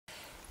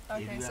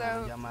Okay,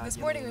 so this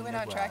morning we went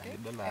out tracking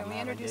and we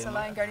introduced the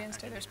lion guardians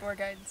to their spoor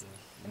guides.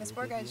 And the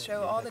spoor guides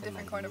show all the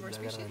different carnivore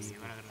species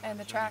and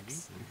the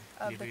tracks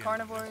of the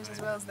carnivores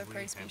as well as the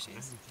prey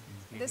species.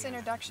 In this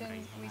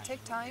introduction, we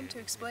take time to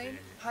explain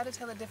how to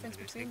tell the difference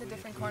between the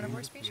different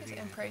carnivore species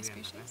and prey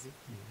species.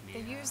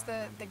 They use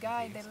the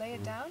guide, they lay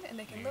it down, and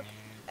they can look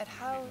at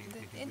how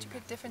the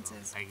intricate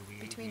differences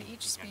between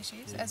each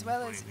species as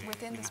well as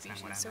within the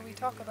species. So we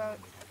talk about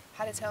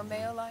how to tell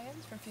male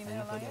lions from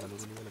female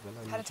lions,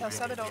 how to tell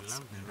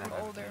subadults from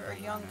older or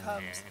young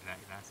cubs.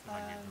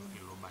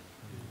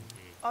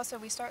 Also,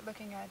 we start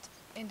looking at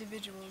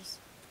individuals.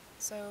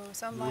 So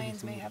some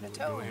lions may have a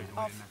toe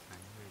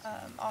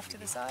off to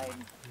the side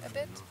a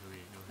bit,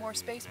 more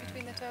space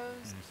between the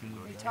toes.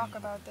 We talk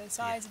about the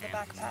size of the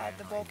back pad,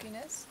 the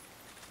bulkiness.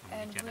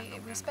 And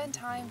we spend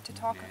time to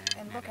talk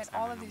and look at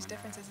all of these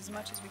differences as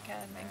much as we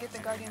can and get the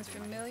guardians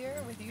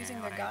familiar with using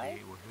their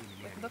guide,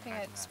 with looking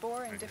at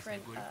spoor in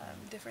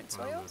different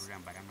soils,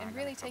 and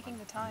really taking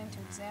the time to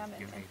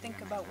examine and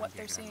think about what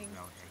they're seeing.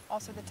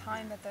 Also the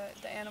time that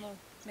the animal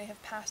may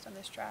have passed on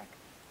this track.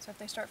 So if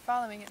they start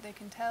following it, they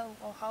can tell,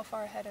 well, how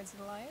far ahead is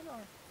the lion,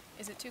 or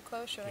is it too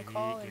close? Should I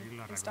call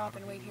and stop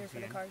and wait here for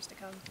the cars to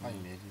come?